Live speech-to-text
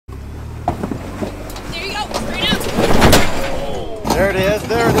There it is,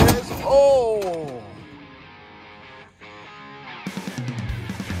 there it is. Oh!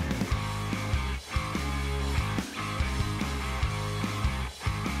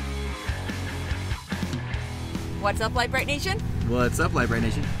 What's up, Lite Brite Nation? What's up, Lite Brite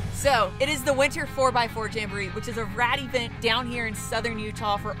Nation? So, it is the Winter 4x4 Jamboree, which is a rad event down here in southern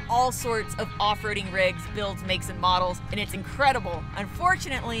Utah for all sorts of off-roading rigs, builds, makes, and models, and it's incredible.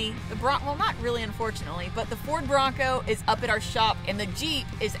 Unfortunately, well, not really unfortunately, but the Ford Bronco is up at our shop, and the Jeep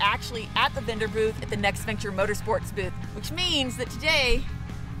is actually at the vendor booth at the Next Venture Motorsports booth, which means that today,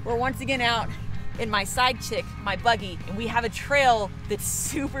 we're once again out in my side chick, my buggy, and we have a trail that's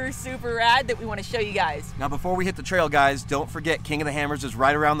super, super rad that we want to show you guys. Now, before we hit the trail, guys, don't forget King of the Hammers is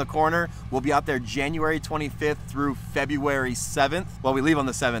right around the corner. We'll be out there January 25th through February 7th. Well, we leave on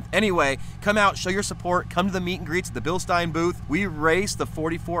the 7th. Anyway, come out, show your support, come to the meet and greets at the Bill Stein booth. We race the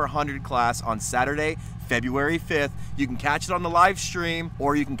 4400 class on Saturday, February 5th. You can catch it on the live stream,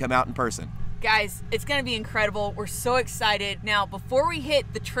 or you can come out in person. Guys, it's gonna be incredible. We're so excited. Now, before we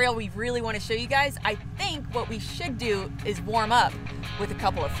hit the trail we really want to show you guys, I think what we should do is warm up with a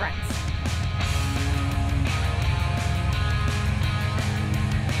couple of friends.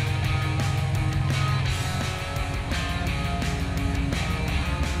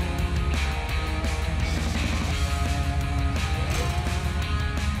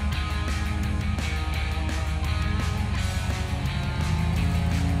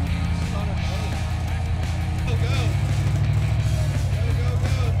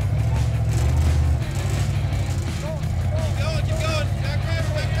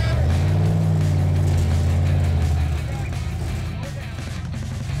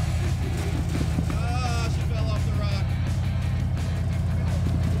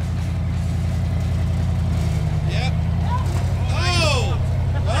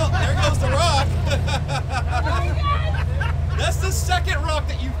 That's the second rock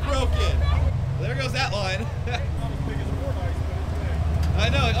that you've broken. There goes that line. I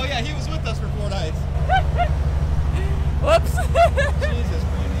know. Oh yeah, he was with us for Ford Ice. Whoops. Jesus,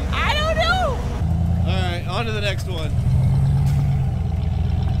 Brandy. I don't know. All right, on to the next one.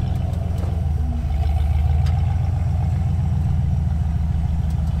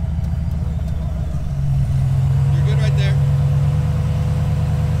 You're good right there.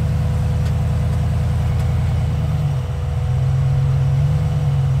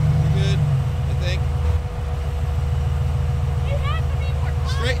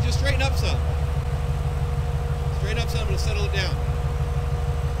 Just straighten up some. Straighten up some, it'll settle it down.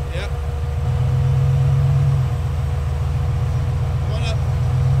 Yep. Come on up.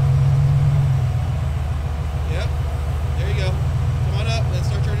 Yep. There you go. Come on up and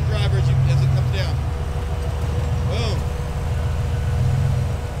start turning driver as it comes down. Boom.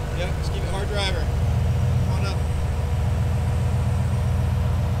 Yep, just keep it hard driver. Come on up.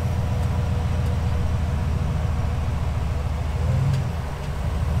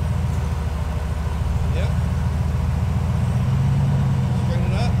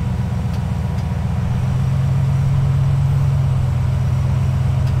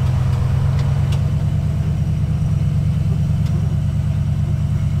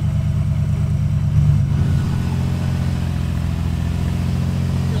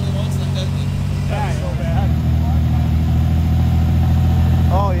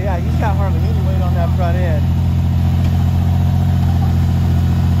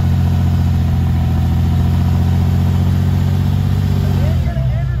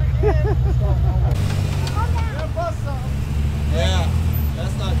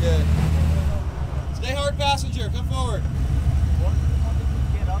 Passenger, come forward.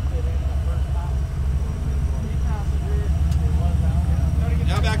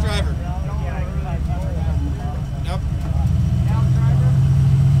 Now back driver. Nope.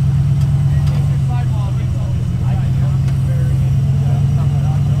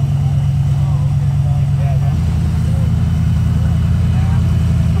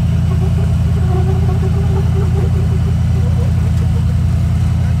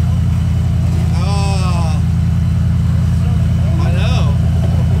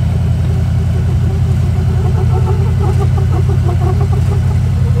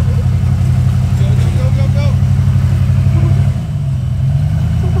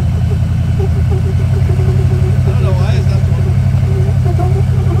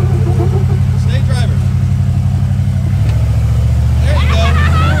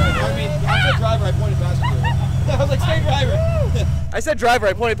 I said driver,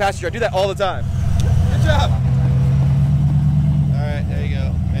 I pointed passenger. I do that all the time. Good job. All right, there you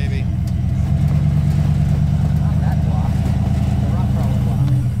go. Maybe. Not that block. The rock crawler block.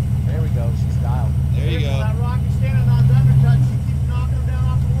 There we go. She's dialed. There you go. That rock is standing on the undercut. She keeps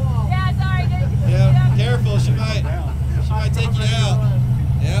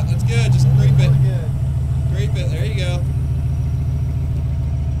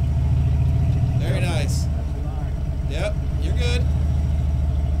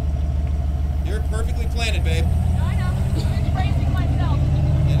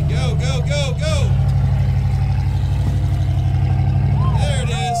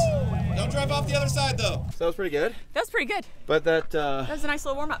the other side though. So that was pretty good. That was pretty good. But that That was a nice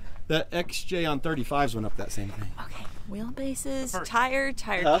little warm up. that XJ on 35s went up that same thing. Okay, wheelbases, tire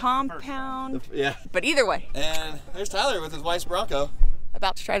compound. Yeah. But either way, And there's Tyler with his wife's Bronco.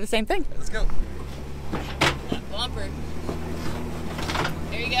 about to try the same thing. Let's go. Bumper.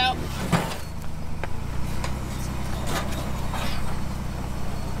 There you go.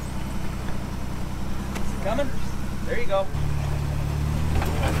 Coming? There you go.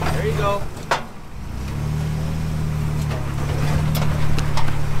 There you go.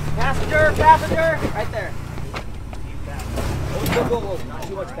 Passenger, passenger! Right there. Whoa, whoa, whoa. Not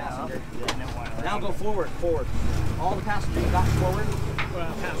too much passenger. Now go forward, forward. All the passenger you got forward.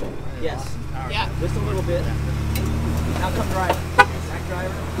 Yes. Yeah. Just a little bit. Now come drive. Back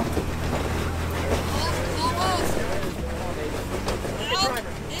driver. Almost.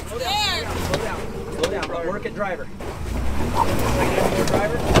 It's there. Slow down. Slow down. But work at driver. More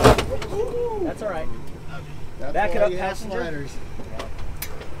driver. That's all right. Back it up, passenger.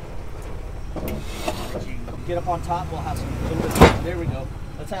 Get up on top. We'll have some. Little bit. There we go.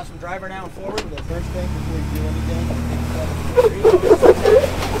 Let's have some driver now and forward. The first thing before we do anything.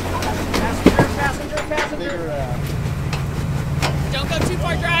 Passenger, passenger, passenger. Don't go too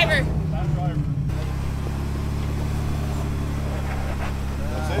far, driver.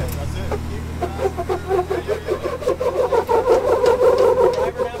 That's it.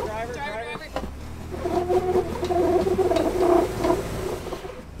 Driver now, driver.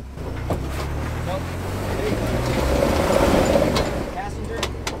 Nope. There you go. Passenger.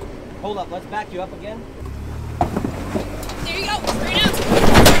 Hold up, let's back you up again. There you go. Straight out.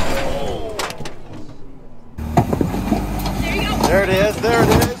 There you go. There it is. There it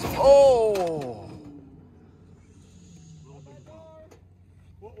is. Oh.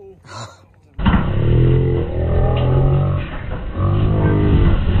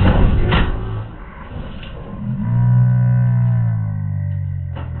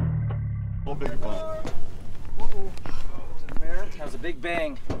 That was a big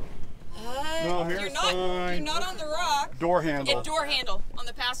bang. No, here's fine. You're not on the rock. Door handle. Get door handle on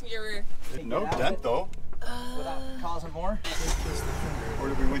the passenger rear. No dent though. Without causing more. Or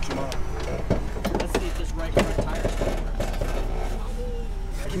did we winch him up? Let's see if this right front tire's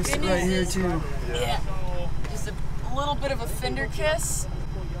Kiss it right here too. Yeah. Just a little bit of a fender kiss.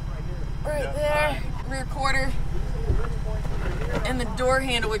 Right there. Rear quarter. And the door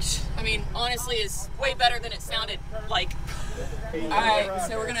handle, which, I mean, honestly is way better than it sounded like. Alright,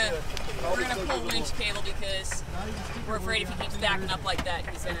 so we're gonna pull winch cable because we're afraid if he keeps backing up like that,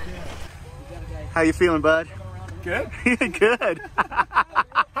 he's gonna. How you feeling, bud? Good. Good.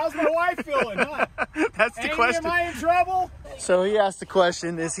 How's my wife feeling? Huh? That's the question. Am I in trouble? So he asked the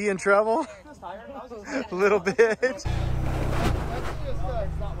question, is he in trouble? A little bit.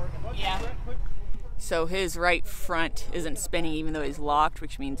 Yeah. So his right front isn't spinning even though he's locked,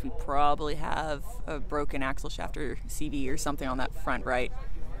 which means we probably have a broken axle shaft or CV or something on that front right.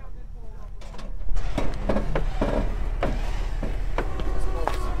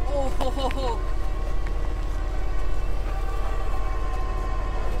 Oh, ho, ho, ho.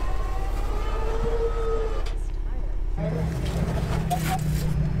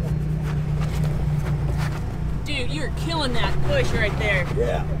 Dude, you're killing that push right there.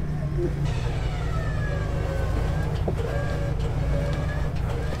 Yeah.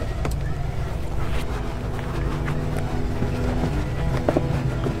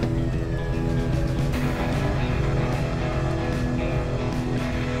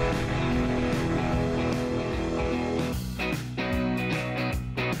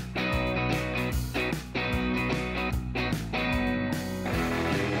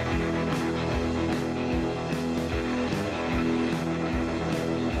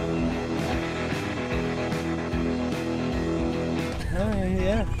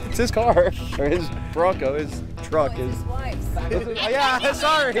 Yeah, it's his car or his Bronco, his truck, his. Yeah,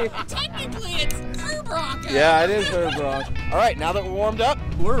 sorry. Technically, it's her Bronco. Yeah, it is her Bronco. All right, now that we're warmed up,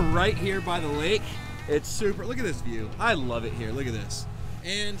 we're right here by the lake. It's super. Look at this view. I love it here. Look at this.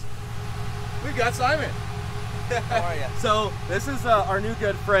 And we've got Simon. How are you? So this is our new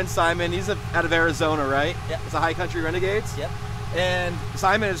good friend Simon. He's out of Arizona, right? Yep. It's a High Country Renegades. Yep. And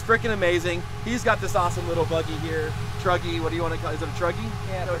Simon is freaking amazing. He's got this awesome little buggy here. Truggy, what do you want to call it? Is it a truggy?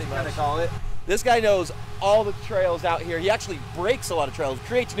 Yeah, pretty kind of much. call it. This guy knows all the trails out here. He actually breaks a lot of trails,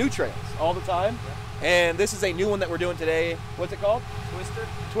 creates new trails all the time. Yep. And this is a new one that we're doing today. What's it called? Twister.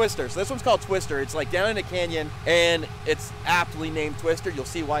 Twister. So this one's called Twister. It's like down in a canyon, and it's aptly named Twister. You'll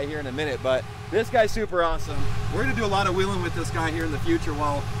see why here in a minute, but this guy's super awesome. We're gonna do a lot of wheeling with this guy here in the future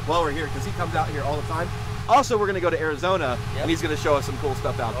while we're here, because he comes out here all the time. Also, we're gonna go to Arizona, Yep. and he's gonna show us some cool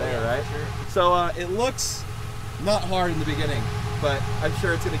stuff out there, yeah, right? for sure. So it looks not hard in the beginning, but I'm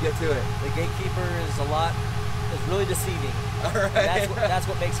sure it's gonna get to it. The gatekeeper is really deceiving. All right. That's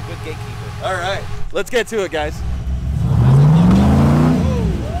what makes a good gatekeeper. All right. Let's get to it, guys.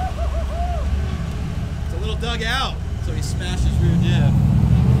 It's a little dug out, so he smashed his rear diff.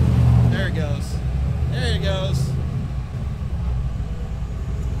 There it goes. There it goes.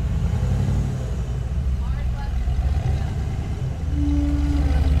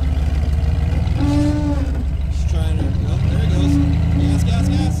 Just trying to, oh, there it goes. Gas, gas,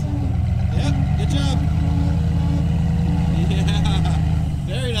 gas. Yep, good job. Yeah,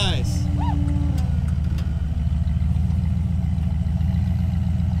 very nice.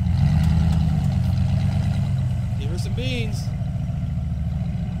 Give her some beans.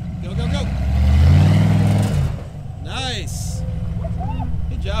 Go, go, go. Nice.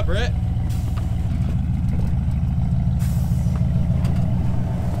 Good job, Brett.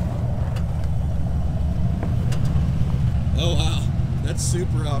 Oh, wow. That's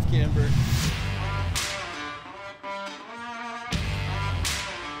super off camber.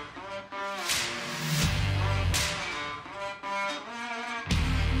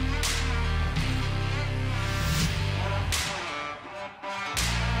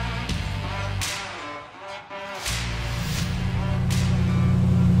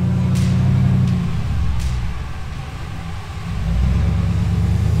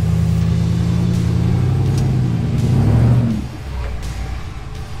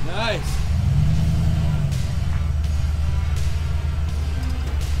 Nice.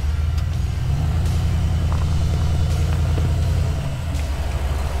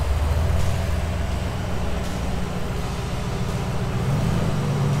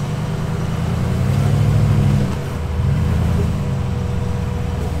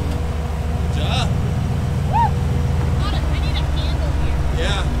 Good job. I need a handle here.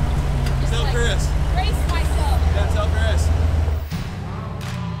 Yeah. Just Tell like Chris. brace myself. Yeah, tell Chris.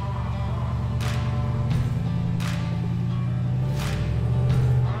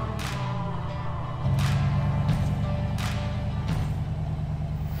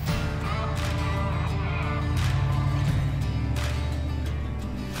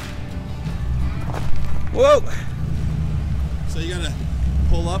 Whoa! So you gotta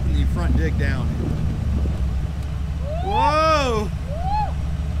pull up and you front dig down. Whoa!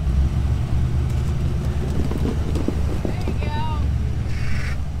 There you go.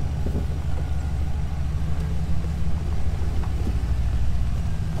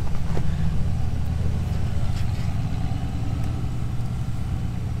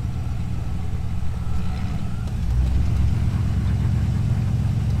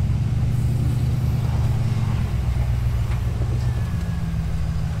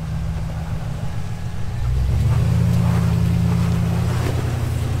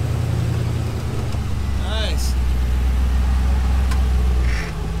 Nice.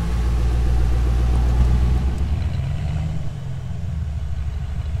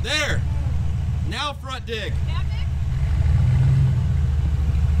 There. Now front dig.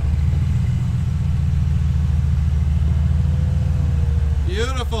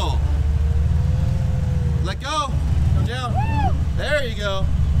 Beautiful. Let go. Come down. There you go.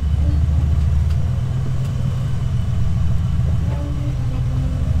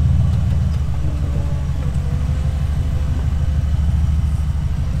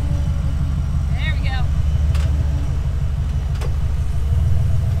 There we go.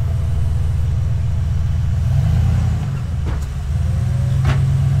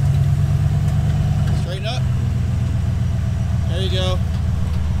 Straighten up. There you go.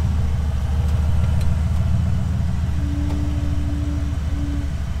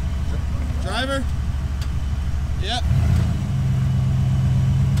 Driver. Yep.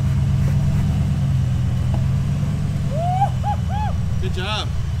 Good job.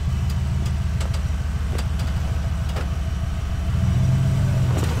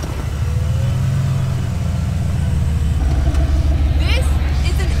 This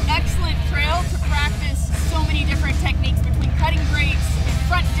is an excellent trail to practice so many different techniques between cutting brakes and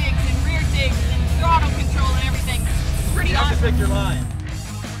front digs and rear digs and throttle control and everything. It's pretty You have to awesome. pick your line.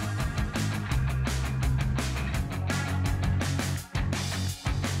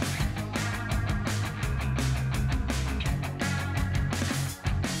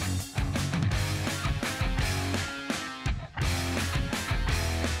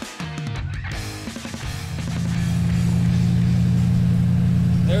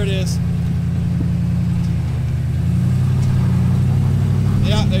 There it is.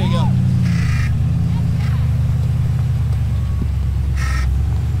 Yeah, there you go.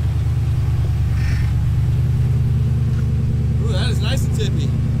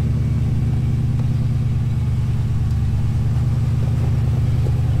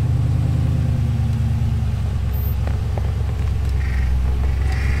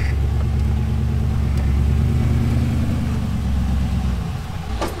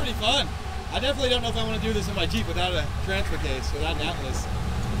 fun. I definitely don't know if I want to do this in my Jeep without a transfer case, without an Atlas.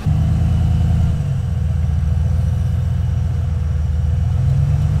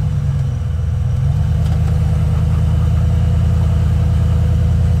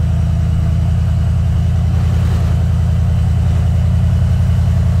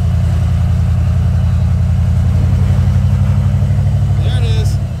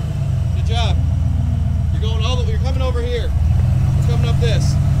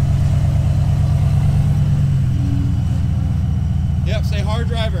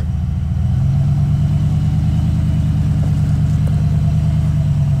 Driver.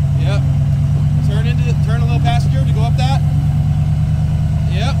 Yep. Turn a little passenger to go up that.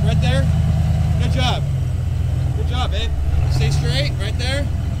 Yep, right there. Good job. Good job, babe. Stay straight, right there.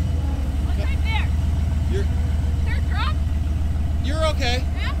 What's right there? You're. Third drop? You're okay.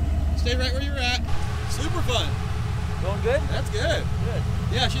 Yeah. Stay right where you're at. Super fun. Going good? That's good. Good.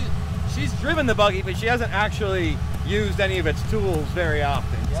 Yeah, She's driven the buggy, but she hasn't actually used any of its tools very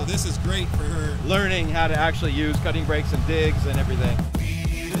often. So this is great for her. Learning how to actually use cutting brakes and digs and everything.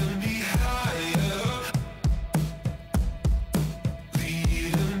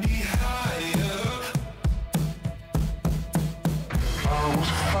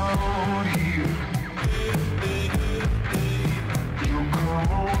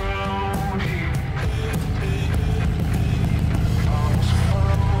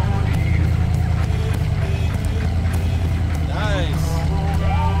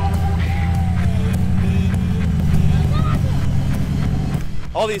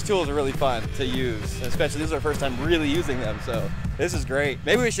 All these tools are really fun to use, especially this is our first time really using them, so this is great.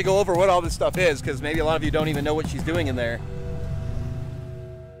 Maybe we should go over what all this stuff is, because maybe a lot of you don't even know what she's doing in there.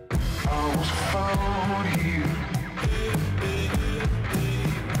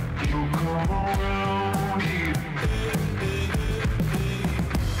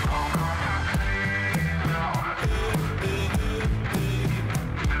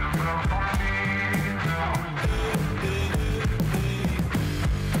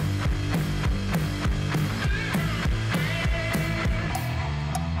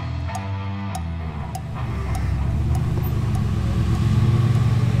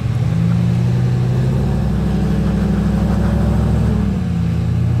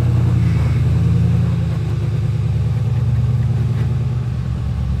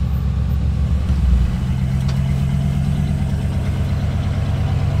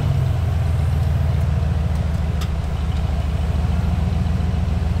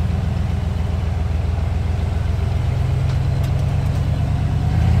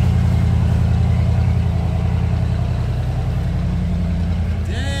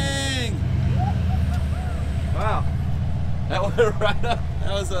 Right up.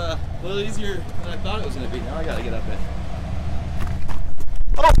 That was a little easier than I thought it was going to be. Now I got to get up it.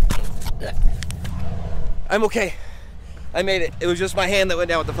 Oh! I'm okay. I made it. It was just my hand that went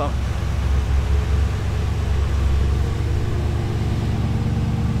down with the phone.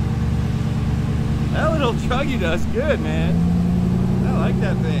 That little chuggy does good, man. I like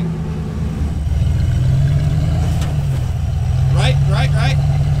that thing. Right.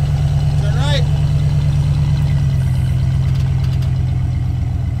 Turn right.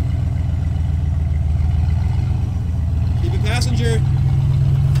 Passenger.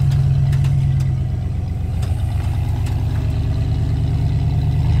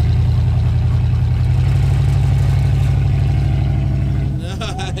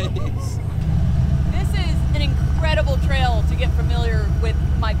 Nice. This is an incredible trail to get familiar with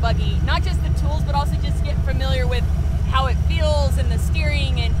my buggy. Not just the tools, but also just get familiar with how it feels and the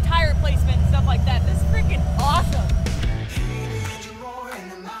steering and tire placement and stuff like that. This is freaking awesome.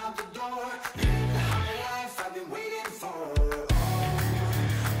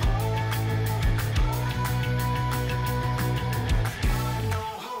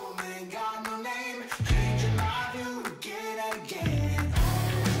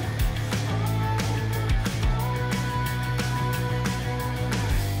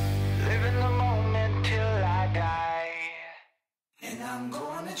 I'm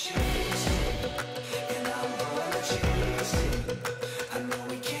gonna chase it, and I'm gonna chase it.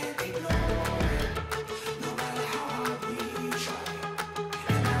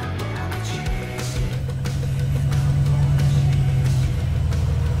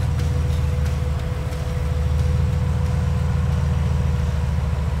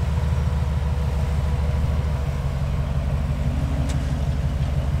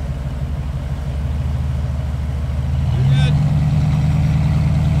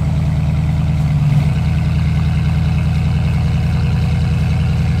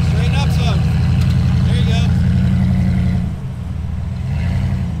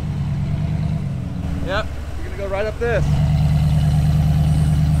 Yep, you're gonna go right up this.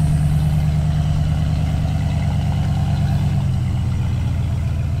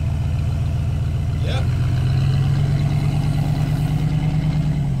 Yep.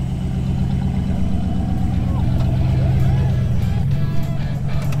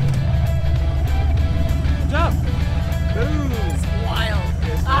 Jump. Boom. It's wild.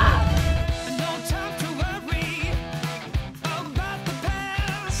 Ah. No time to worry about the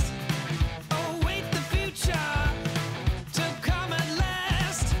past. Await the future to come at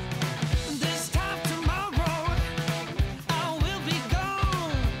last. This time tomorrow, I will be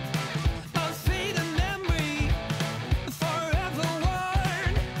gone. A fading memory, forever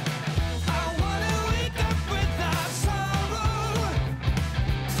worn. I wanna wake up without sorrow.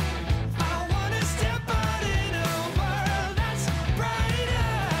 I wanna step out in a world that's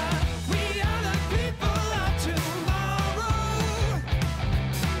brighter. We are the people of tomorrow.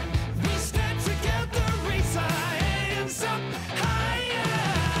 We stand together, raise our hands up higher,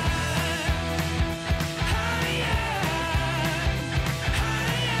 higher,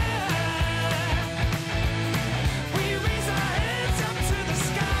 higher. We raise our hands up to the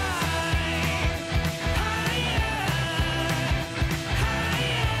sky, higher,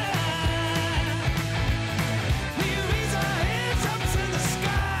 higher. We raise our hands up to the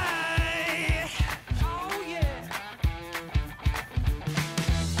sky. Oh yeah.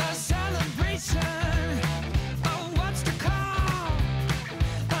 A celebration of what's to come.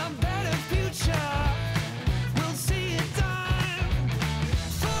 A better future. We'll see it done.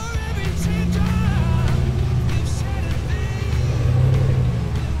 For every teardrop you've shed a thing.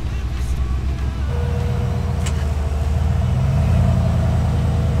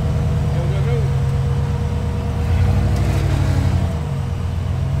 Go, go, go.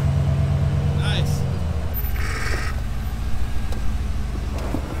 Nice.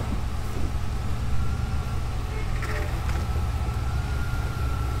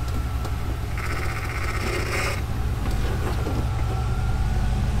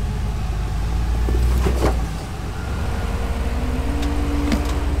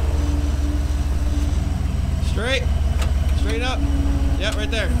 Straight. Straight up. Yeah,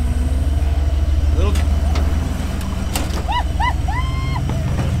 right there. Little.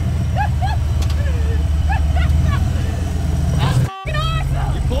 Fucking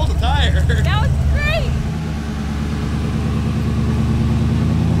awesome. You pulled a tire. That was great.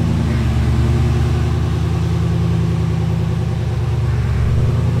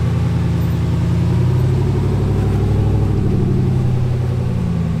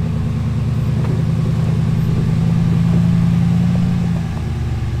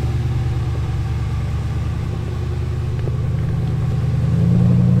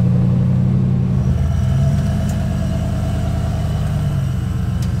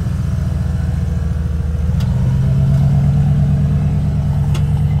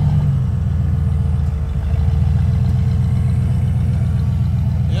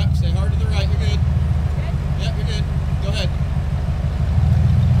 Yep, stay hard to the right. You're good. Yep, you're good. Go ahead.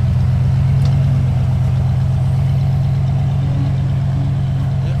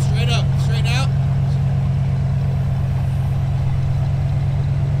 Yep, straight up. Straight out.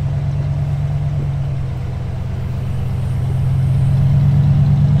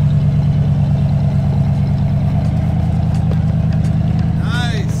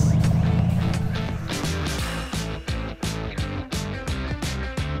 Nice.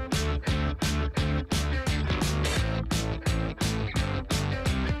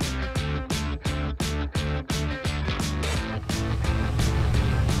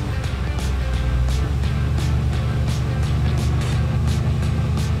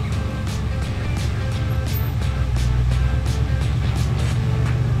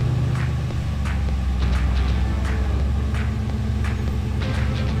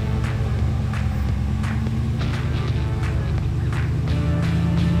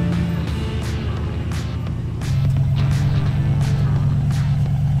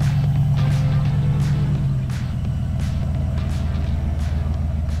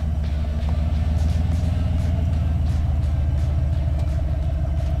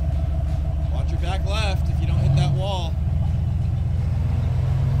 Watch your back left if you don't hit that wall.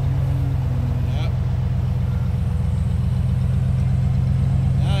 Yep.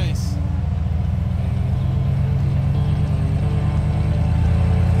 Nice.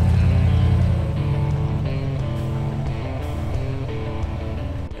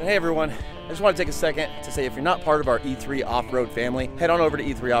 Hey everyone, I just want to take a second to say if you're not part of our E3 Off-Road family, head on over to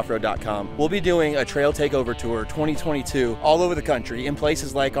e3offroad.com. We'll be doing a Trail Takeover Tour 2022 all over the country in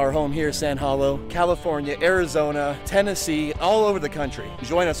places like our home here, Sand Hollow, California, Arizona, Tennessee, all over the country.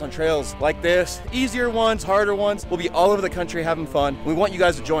 Join us on trails like this, easier ones, harder ones. We'll be all over the country having fun. We want you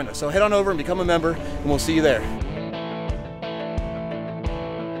guys to join us. So head on over and become a member, and we'll see you there.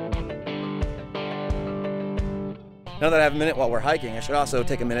 Now that I have a minute while we're hiking, I should also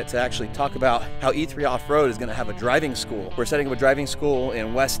take a minute to actually talk about how E3 Off-Road is going to have a driving school. We're setting up a driving school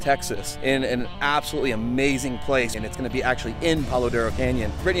in West Texas in an absolutely amazing place, and it's going to be actually in Palo Duro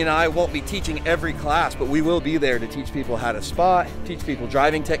Canyon. Brittany and I won't be teaching every class, but we will be there to teach people how to spot, teach people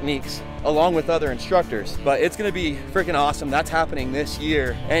driving techniques, along with other instructors. But it's going to be freaking awesome. That's happening this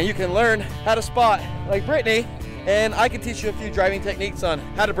year, and you can learn how to spot like Brittany, and I can teach you a few driving techniques on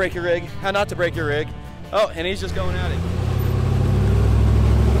how to break your rig, how not to break your rig. Oh, and he's just going at it.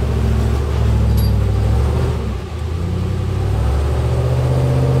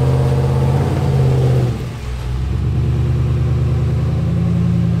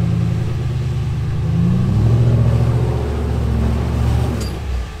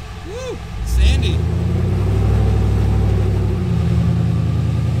 Woo! Sandy.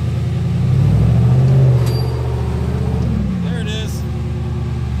 There it is.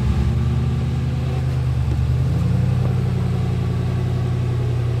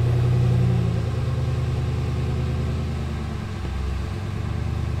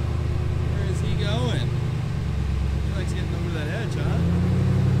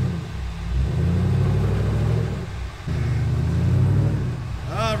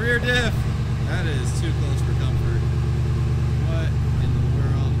 Rear diff. That is too close for comfort. What in the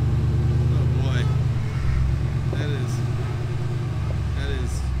world? Oh boy. That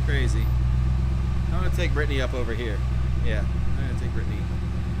is crazy. I'm gonna take Brittany up over here. Yeah, I'm gonna take Brittany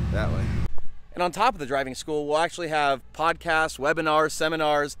that way. And on top of the driving school, we'll actually have podcasts, webinars,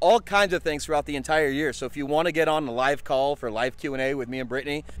 seminars, all kinds of things throughout the entire year. So if you want to get on a live call for live Q&A with me and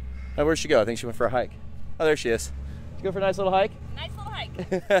Brittany, oh, where'd she go? I think she went for a hike. Oh, there she is. Did you go for a nice little hike? Nice little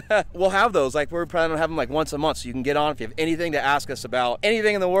hike. We'll have those, like we're planning on having them like once a month, so you can get on. If you have anything to ask us about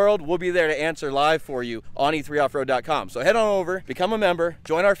anything in the world, we'll be there to answer live for you on e3offroad.com. So head on over, become a member,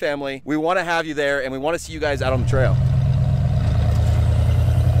 join our family. We want to have you there, and we want to see you guys out on the trail.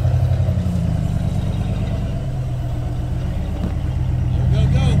 Go, go,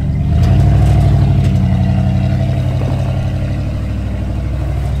 go.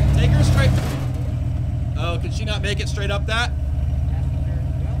 Take her straight. Oh, could she not make it straight up that?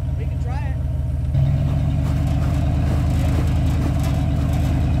 Well, we can try it.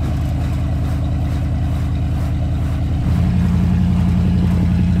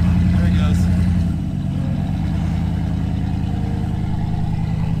 There it goes.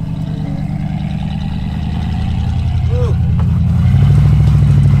 Woo.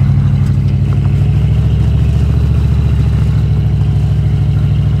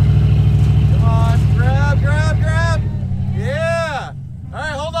 Come on, grab, grab, grab. Yeah. All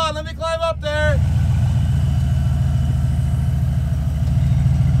right, hold on. Let me climb up there.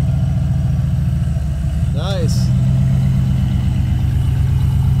 Nice.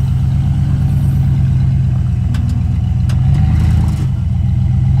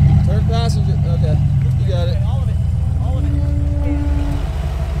 Turn passenger. Okay, you got it. All of it. All of it.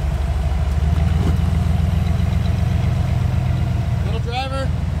 Little driver.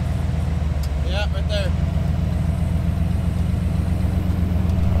 Yeah, right there.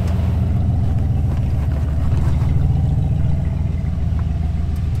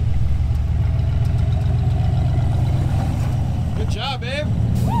 Good job, babe.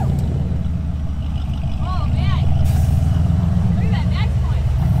 Oh man. Look at that next one.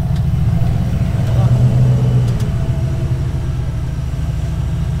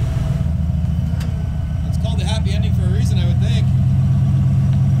 It's called a happy ending for a reason, I would think.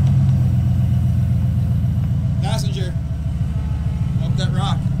 Passenger. Up that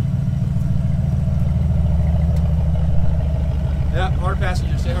rock. Yeah, hard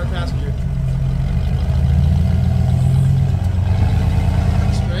passenger. Stay hard passenger.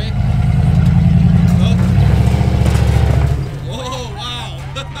 Straight. Up. Whoa, wow.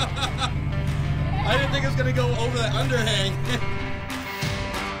 I didn't think it was going to go over that underhang.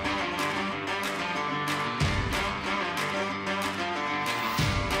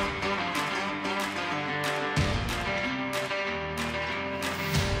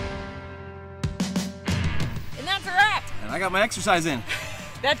 And that's a wrap. And I got my exercise in.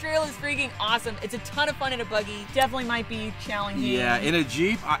 That trail is freaking awesome. It's a ton of fun in a buggy. Definitely might be challenging. Yeah, in a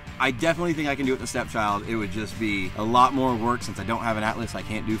Jeep, I definitely think I can do it with the stepchild. It would just be a lot more work since I don't have an Atlas. I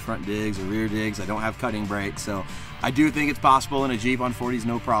can't do front digs or rear digs. I don't have cutting brakes. So I do think it's possible in a Jeep on 40s,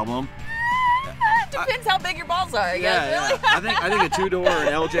 no problem. Depends how big your balls are, I guess, really. I think a 2-door, an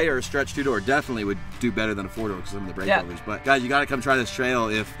LJ or a stretch 2-door definitely would do better than a 4-door because of some of the breakovers. But guys, you got to come try this trail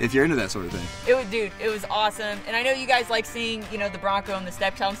if you're into that sort of thing. Dude, it was awesome. And I know you guys like seeing, you know, the Bronco and the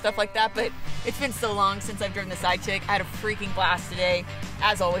stepchild and stuff like that, but it's been so long since I've driven the side chick. I had a freaking blast today.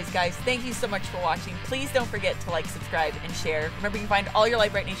 As always, guys, thank you so much for watching. Please don't forget to like, subscribe, and share. Remember, you can find all your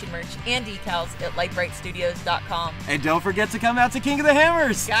Lite Brite Nation merch and decals at litebritstudios.com. And don't forget to come out to King of the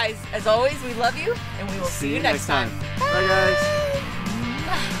Hammers. Guys, as always, we love you, and we will see you next time. Bye, guys.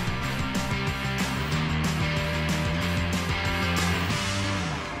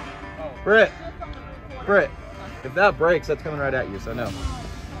 Britt, if that breaks, that's coming right at you, so no.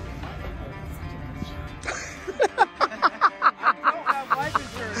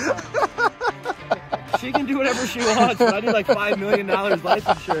 She can do whatever she wants, but I need like $5 million life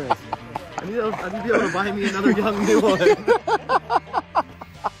insurance. I need to be able to buy me another young new one.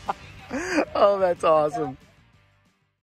 Oh, that's awesome.